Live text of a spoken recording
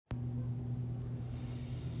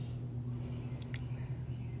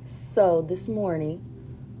So this morning,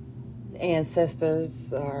 the ancestors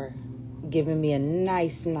are giving me a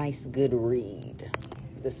nice good read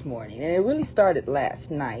this morning. And it really started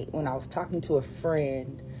last night when I was talking to a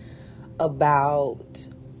friend about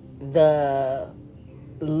the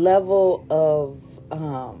level of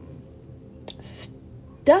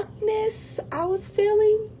stuckness I was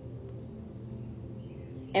feeling.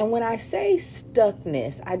 And when I say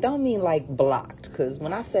stuckness, I don't mean like blocked, because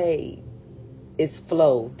when I say it's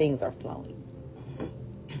flow, things are flowing.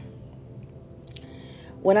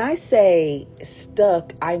 When I say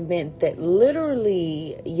stuck, I meant that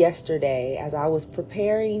literally yesterday, as I was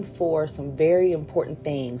preparing for some very important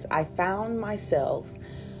things, I found myself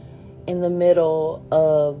in the middle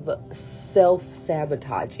of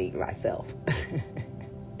self-sabotaging myself.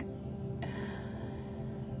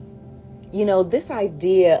 You know, this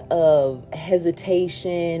idea of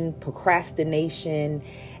hesitation, procrastination,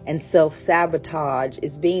 and self-sabotage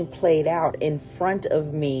is being played out in front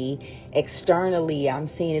of me. Externally, I'm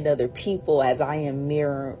seeing it other people as I am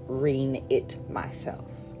mirroring it myself.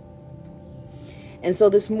 And so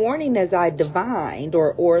this morning, as I divined,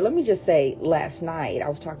 or let me just say last night, I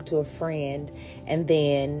was talking to a friend, and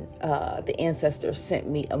then the ancestor sent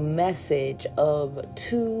me a message of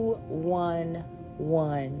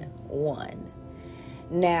 2111.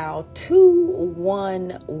 Now,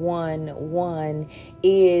 2111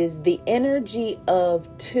 is the energy of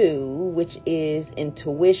 2, which is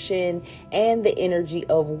intuition, and the energy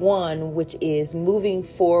of 1, which is moving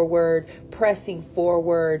forward, pressing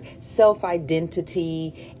forward,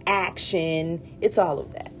 self-identity, action. It's all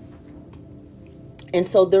of that.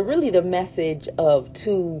 And so the message of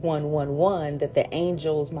 2111 that the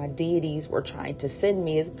angels, my deities, were trying to send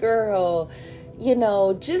me is, girl, you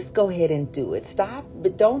know, just go ahead and do it. Stop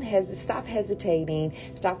hesitating,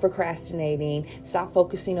 stop procrastinating, stop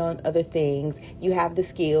focusing on other things. You have the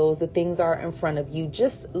skills, the things are in front of you.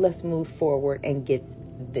 Just let's move forward and get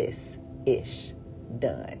this ish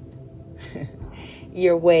done.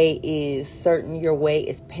 Your way is certain. Your way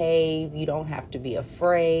is paved. You don't have to be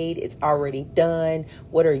afraid. It's already done.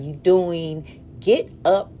 What are you doing? Get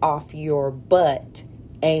up off your butt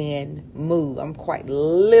and move. I'm quite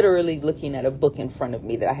literally looking at a book in front of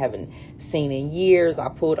me that I haven't seen in years. I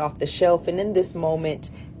pulled off the shelf, and in this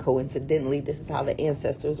moment, coincidentally, this is how the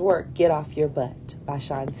ancestors work. Get Off Your Butt by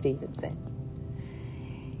Sean Stevenson.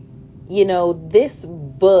 You know, this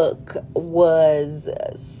book was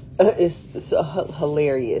it's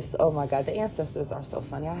hilarious. Oh my God, the ancestors are so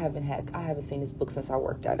funny. I haven't seen this book since I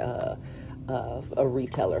worked at a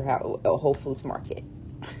retailer, a Whole Foods market.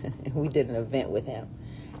 We did an event with him.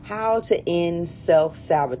 How to end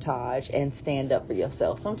self-sabotage and stand up for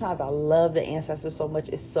yourself. Sometimes I love the ancestors so much.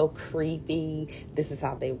 It's so creepy. This is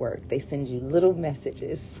how they work. They send you little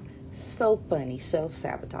messages. So funny.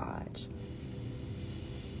 Self-sabotage.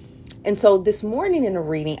 And so this morning in the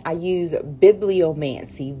reading, I use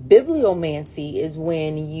bibliomancy. Bibliomancy is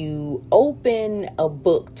when you open a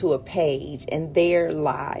book to a page and there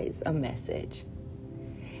lies a message.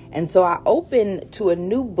 And so I opened to a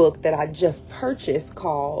new book that I just purchased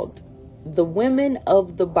called The Women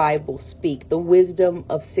of the Bible Speak, The Wisdom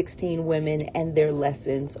of 16 Women and Their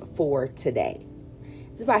Lessons for Today.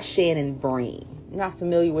 It's by Shannon Bream. I'm not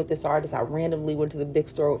familiar with this artist. I randomly went to the big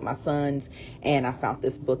store with my sons and I found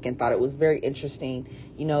this book and thought it was very interesting.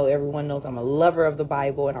 You know, everyone knows I'm a lover of the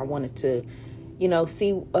Bible, and I wanted to, you know,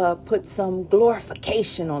 put some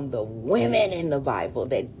glorification on the women in the Bible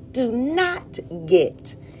that do not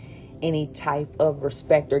get any type of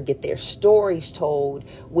respect or get their stories told,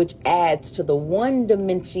 which adds to the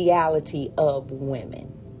one-dimensionality of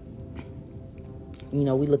women. You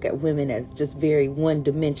know, we look at women as just very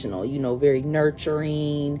one-dimensional, you know, very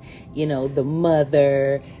nurturing, you know, the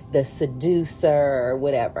mother, the seducer, or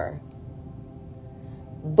whatever.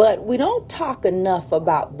 But we don't talk enough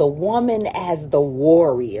about the woman as the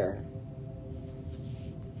warrior.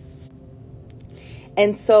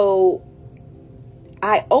 And so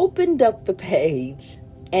I opened up the page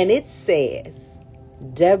and it says,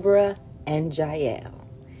 Deborah and Jael,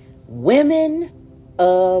 Women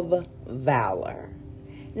of Valor.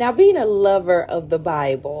 Now, being a lover of the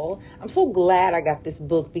Bible, I'm so glad I got this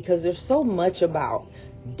book because there's so much about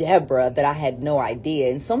Deborah that I had no idea,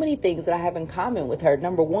 and so many things that I have in common with her.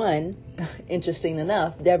 Number one, interesting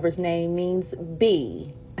enough, Deborah's name means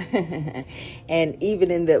bee. And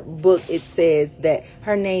even in the book, it says that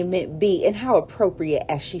her name meant bee, and how appropriate,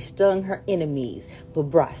 as she stung her enemies, but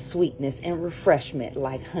brought sweetness and refreshment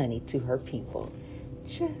like honey to her people.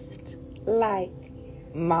 Just like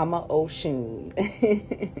Mama Oshun.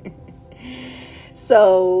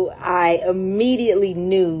 So I immediately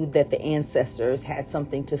knew that the ancestors had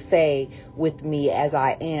something to say with me, as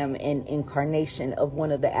I am an incarnation of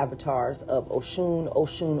one of the avatars of Oshun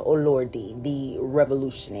Olordi, the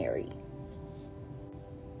revolutionary.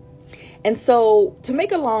 And so, to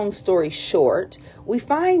make a long story short, we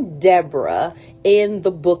find Deborah in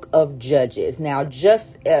the book of Judges. Now,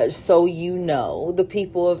 just so you know, the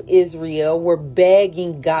people of Israel were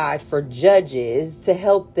begging God for judges to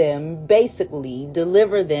help them basically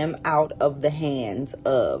deliver them out of the hands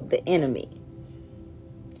of the enemy.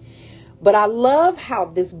 But I love how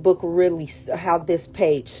this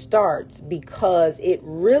page starts, because it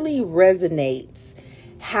really resonates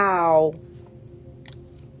how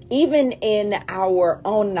even in our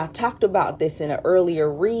own, and I talked about this in an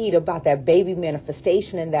earlier read about that baby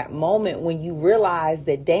manifestation, in that moment when you realize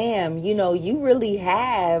that, damn, you really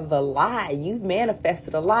have a lot. You've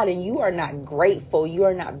manifested a lot and you are not grateful. You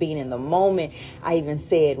are not being in the moment. I even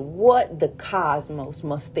said, what the cosmos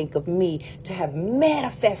must think of me to have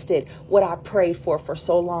manifested what I prayed for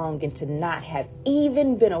so long, and to not have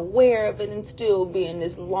even been aware of it and still be in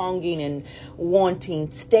this longing and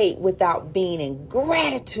wanting state without being in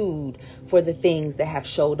gratitude for the things that have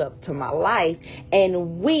showed up to my life.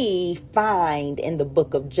 And we find in the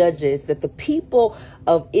book of Judges that the people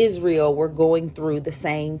of Israel were going through the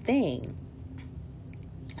same thing.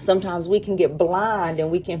 Sometimes we can get blind and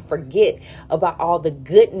we can forget about all the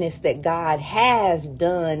goodness that God has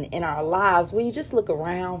done in our lives. When you just look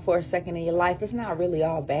around for a second in your life, it's not really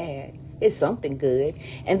all bad. It's something good.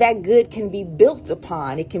 And that good can be built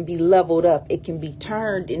upon. It can be leveled up. It can be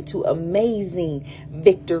turned into amazing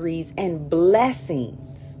victories and blessings.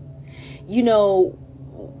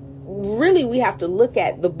 Really, we have to look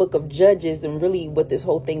at the book of Judges, and really what this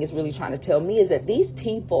whole thing is really trying to tell me is that these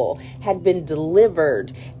people had been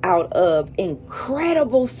delivered out of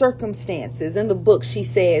incredible circumstances. In the book, she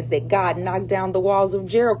says that God knocked down the walls of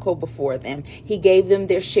Jericho before them. He gave them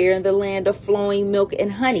their share in the land of flowing milk and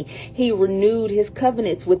honey. He renewed his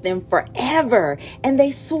covenants with them forever, and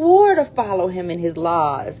they swore to follow him in his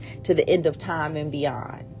laws to the end of time and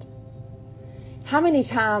beyond. How many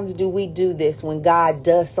times do we do this when God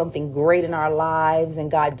does something great in our lives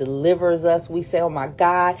and God delivers us? We say, oh my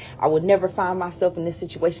God, I would never find myself in this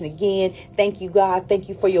situation again. Thank you, God. Thank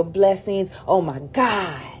you for your blessings. Oh my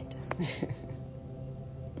God.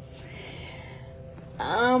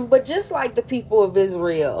 But just like the people of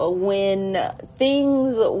Israel, when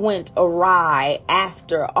things went awry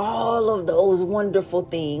after all of those wonderful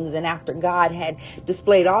things, and after God had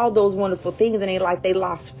displayed all those wonderful things, and they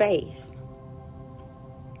lost faith.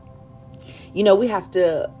 We have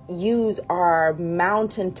to use our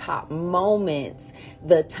mountaintop moments,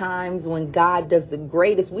 the times when God does the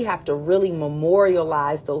greatest. We have to really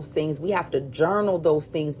memorialize those things. We have to journal those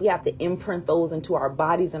things. We have to imprint those into our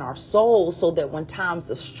bodies and our souls, so that when times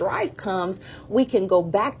of strife comes, we can go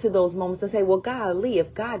back to those moments and say, well, golly,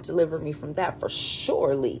 if God delivered me from that, for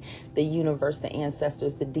surely the universe, the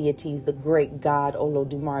ancestors, the deities, the great God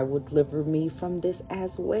Olodumare would deliver me from this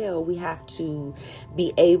as well. We have to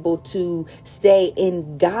be able to stay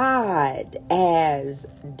in God as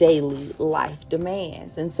daily life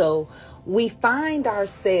demands. And so we find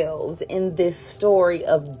ourselves in this story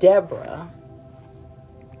of Deborah.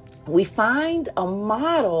 We find a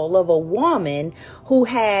model of a woman who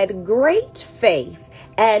had great faith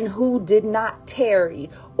and who did not tarry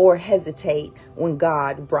or hesitate when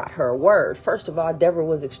God brought her a word. First of all, Deborah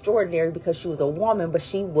was extraordinary because she was a woman, but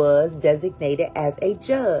she was designated as a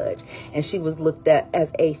judge, and she was looked at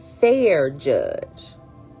as a fair judge.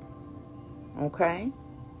 Okay?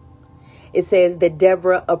 It says that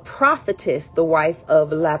Deborah, a prophetess, the wife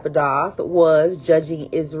of Lapidoth, was judging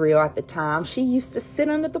Israel at the time. She used to sit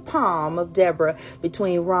under the palm of Deborah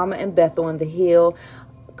between Ramah and Bethel in the hill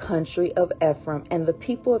country of Ephraim, and the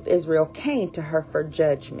people of Israel came to her for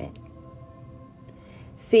judgment.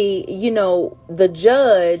 See, the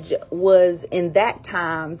judge was in that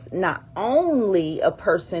times not only a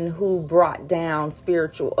person who brought down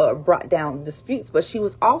disputes, but she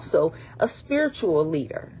was also a spiritual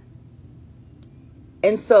leader.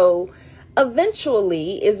 And so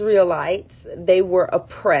eventually Israelites, they were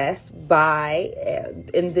oppressed by,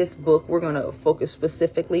 in this book, we're going to focus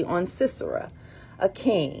specifically on Sisera, a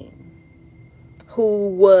king who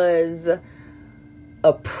was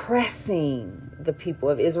oppressing the people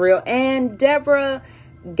of Israel. And Deborah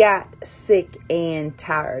got sick and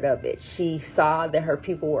tired of it. She saw that her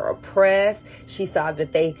people were oppressed. She saw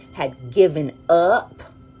that they had given up.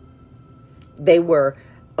 They were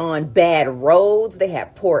on bad roads. They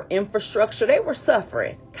had poor infrastructure. They were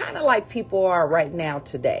suffering, kind of like people are right now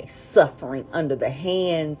today, suffering under the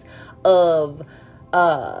hands of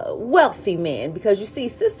wealthy men, because you see,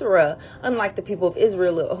 Sisera, unlike the people of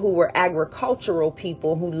Israel who were agricultural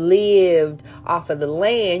people who lived off of the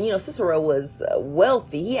land, Sisera was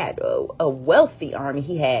wealthy. He had a wealthy army.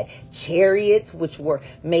 He had chariots which were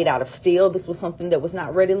made out of steel. This was something that was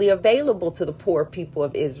not readily available to the poor people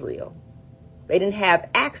of Israel. They didn't have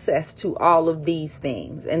access to all of these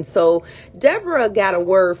things. And so Deborah got a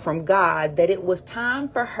word from God that it was time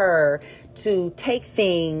for her to take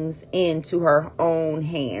things into her own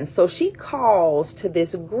hands. So she calls to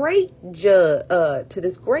this great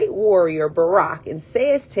warrior Barak, and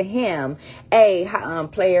says to him, "Hey,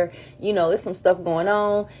 player, there's some stuff going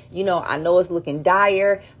on. I know it's looking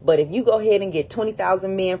dire, but if you go ahead and get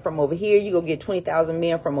 20,000 men from over here, you go get 20,000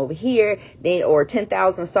 men from over here, then, or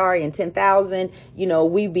 10,000, and 10,000,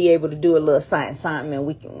 we be able to do a little something, and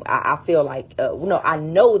we can, I feel like, I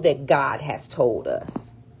know that God has told us."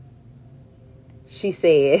 She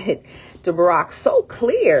said to Barak so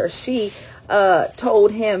clear. She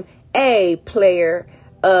told him, "Hey, player."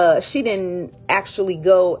 She didn't actually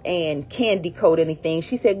go and candy coat anything.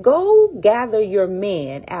 She said, "Go gather your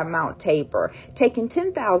men at Mount Tabor, taking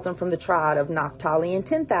 10,000 from the tribe of Naphtali and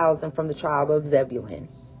 10,000 from the tribe of Zebulun."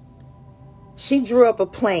 She drew up a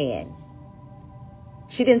plan.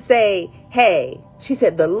 She didn't say, "Hey," she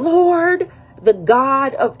said, "The Lord, the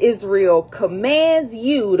God of Israel, commands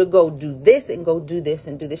you to go do this and go do this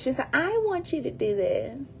and do this." She said, "I want you to do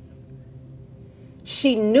this."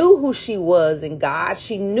 She knew who she was in God.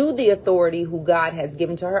 She knew the authority who God has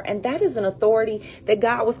given to her. And that is an authority that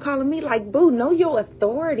God was calling me like, boo, know your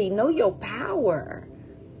authority, know your power.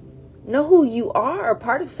 Know who you are.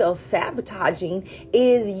 Part of self-sabotaging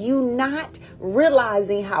is you not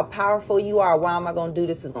realizing how powerful you are. Why am I going to do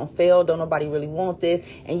this? It's going to fail. Don't nobody really want this.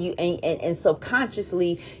 And you and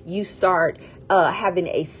subconsciously you start having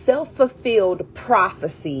a self-fulfilled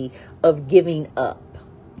prophecy of giving up,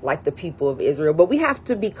 like the people of Israel. But we have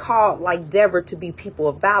to be called like Deborah to be people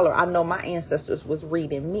of valor. I know my ancestors was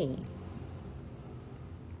reading me.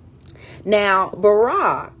 Now,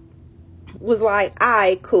 Barak was like, "All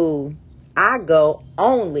right, cool. I go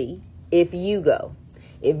only if you go.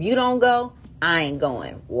 If you don't go, I ain't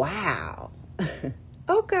going." Wow.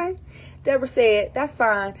 Okay. Deborah said, "That's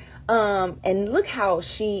fine." And look how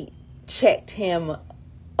she checked him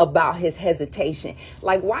about his hesitation.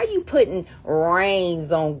 Like, why are you putting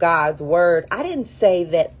reins on God's word? I didn't say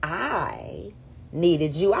that I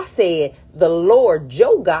needed you. I said the Lord,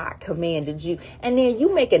 your God, commanded you. And then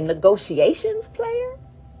you making negotiations, player?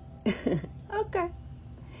 Okay.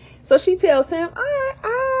 So she tells him, "All right,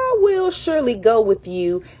 I will surely go with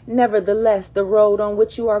you. Nevertheless, the road on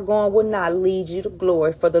which you are going will not lead you to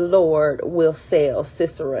glory, for the Lord will sell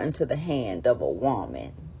Sisera into the hand of a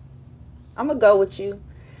woman." I'm going to go with you.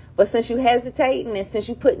 But since you hesitating and since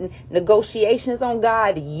you putting negotiations on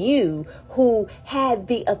God, you who had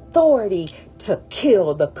the authority to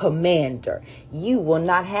kill the commander, you will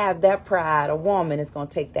not have that pride. A woman is going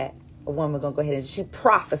to take that. A woman going to go ahead and she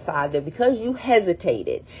prophesied that because you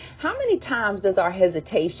hesitated. How many times does our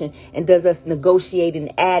hesitation and does us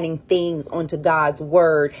negotiating, adding things onto God's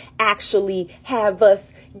word actually have us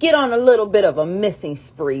get on a little bit of a missing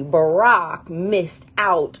spree? Barak missed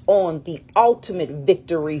out on the ultimate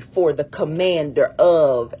victory for the commander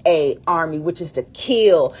of a army, which is to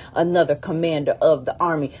kill another commander of the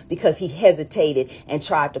army, because he hesitated and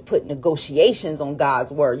tried to put negotiations on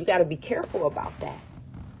God's word. You got to be careful about that.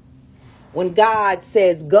 When God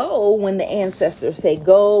says go, when the ancestors say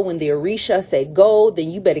go, when the Orisha say go, then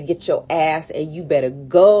you better get your ass and you better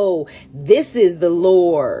go. This is the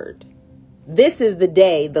Lord. This is the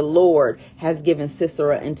day the Lord has given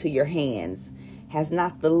Sisera into your hands. Has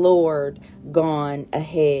not the Lord gone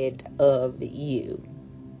ahead of you?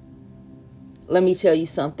 Let me tell you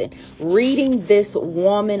something. Reading this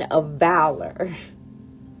woman of valor,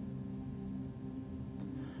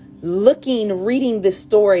 reading this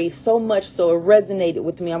story so much so it resonated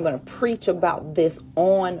with me. I'm going to preach about this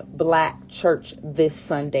on Black Church this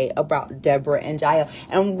Sunday, about Deborah and Jael,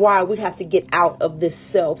 and why we have to get out of this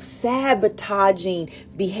self-sabotaging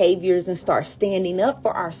behaviors and start standing up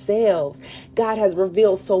for ourselves. God has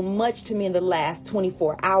revealed so much to me in the last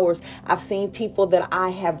 24 hours. I've seen people that I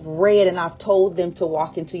have read and I've told them to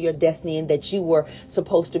walk into your destiny and that you were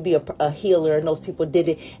supposed to be a healer, and those people did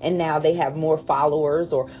it, and now they have more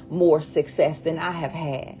followers or more success than I have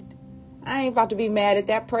had. I ain't about to be mad at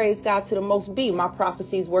that. Praise God to the most be. My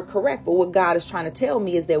prophecies were correct. But what God is trying to tell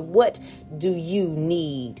me is that what do you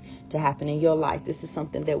need to happen in your life? This is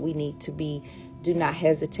something that we need to be. Do not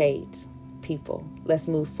hesitate, people. Let's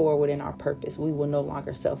move forward in our purpose. We will no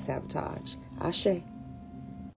longer self-sabotage. Ashe.